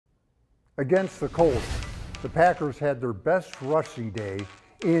Against the Colts, the Packers had their best rushing day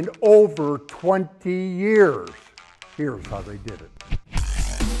in over 20 years. Here's how they did it.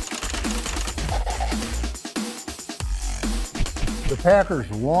 The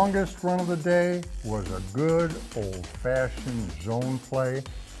Packers' longest run of the day was a good old-fashioned zone play,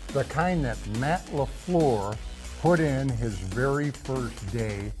 the kind that Matt LaFleur put in his very first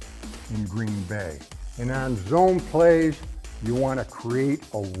day in Green Bay. And on zone plays, you want to create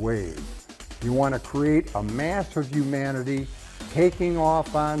a wave. You want to create a mass of humanity taking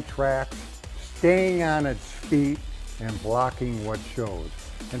off on tracks, staying on its feet, and blocking what shows.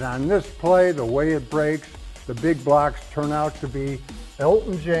 And on this play, the way it breaks, the big blocks turn out to be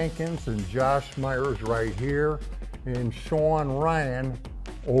Elgton Jenkins and Josh Myers right here, and Sean Ryan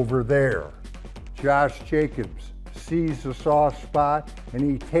over there. Josh Jacobs sees the soft spot and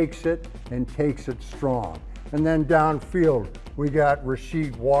he takes it and takes it strong. And then downfield, we got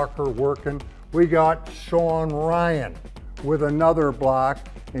Rasheed Walker working. We got Sean Ryan with another block,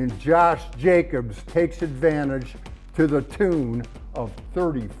 and Josh Jacobs takes advantage to the tune of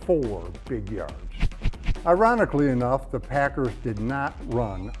 34 big yards. Ironically enough, the Packers did not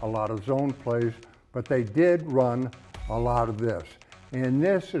run a lot of zone plays, but they did run a lot of this. And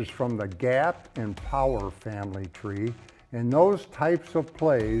this is from the gap and power family tree. And those types of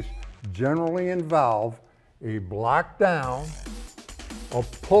plays generally involve a block down, a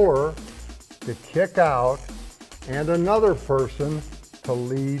puller to kick out, and another person to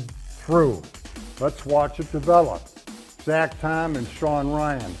lead through. Let's watch it develop. Zach Tom and Sean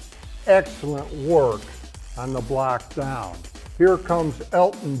Ryan, excellent work on the block down. Here comes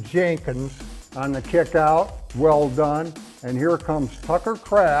Elgton Jenkins on the kick out, well done. And here comes Tucker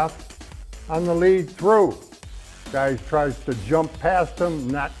Kraft on the lead through. Guy tries to jump past him,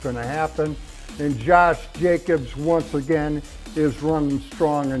 not gonna happen. And Josh Jacobs once again is running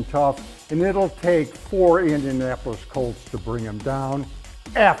strong and tough, and it'll take 4 Indianapolis Colts to bring him down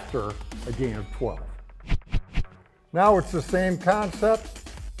after a gain of 12. Now it's the same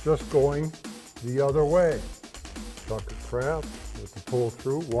concept, just going the other way. Tucker Kraft with the pull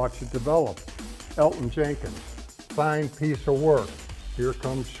through, watch it develop. Elgton Jenkins, fine piece of work. Here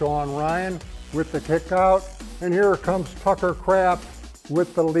comes Sean Ryan with the kick out, and here comes Tucker Kraft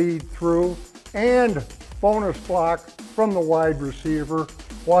with the lead through, and bonus block from the wide receiver.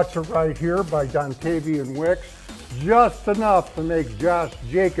 Watch it right here by Dontavian Wicks, just enough to make Josh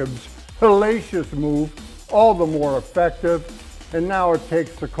Jacobs' hellacious move all the more effective. And now it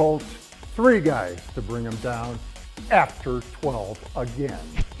takes the Colts 3 guys to bring him down after 12 again.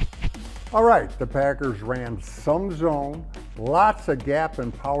 All right, the Packers ran some zone, lots of gap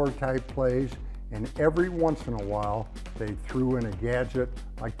and power type plays, and every once in a while they threw in a gadget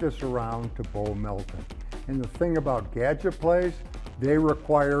like this around to Bo Melton. And the thing about gadget plays, they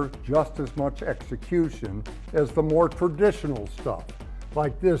require just as much execution as the more traditional stuff,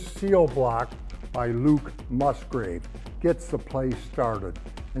 like this seal block by Luke Musgrave gets the play started.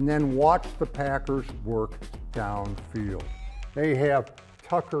 And then watch the Packers work downfield. They have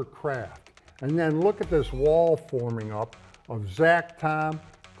Tucker Kraft. And then look at this wall forming up of Zach Tom,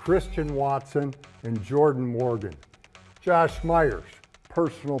 Christian Watson, and Jordan Morgan. Josh Myers,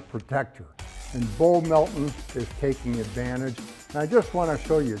 personal protector. And Bo Melton is taking advantage. And I just want to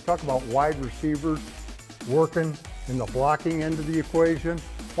show you, talk about wide receivers working in the blocking end of the equation.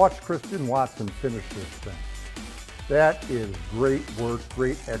 Watch Christian Watson finish this thing. That is great work,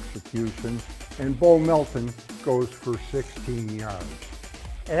 great execution. And Bo Melton goes for 16 yards.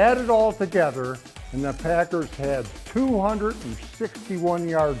 Add it all together, and the Packers had 261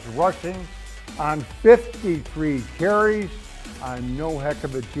 yards rushing on 53 carries. I'm no heck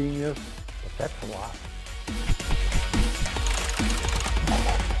of a genius, but that's a lot.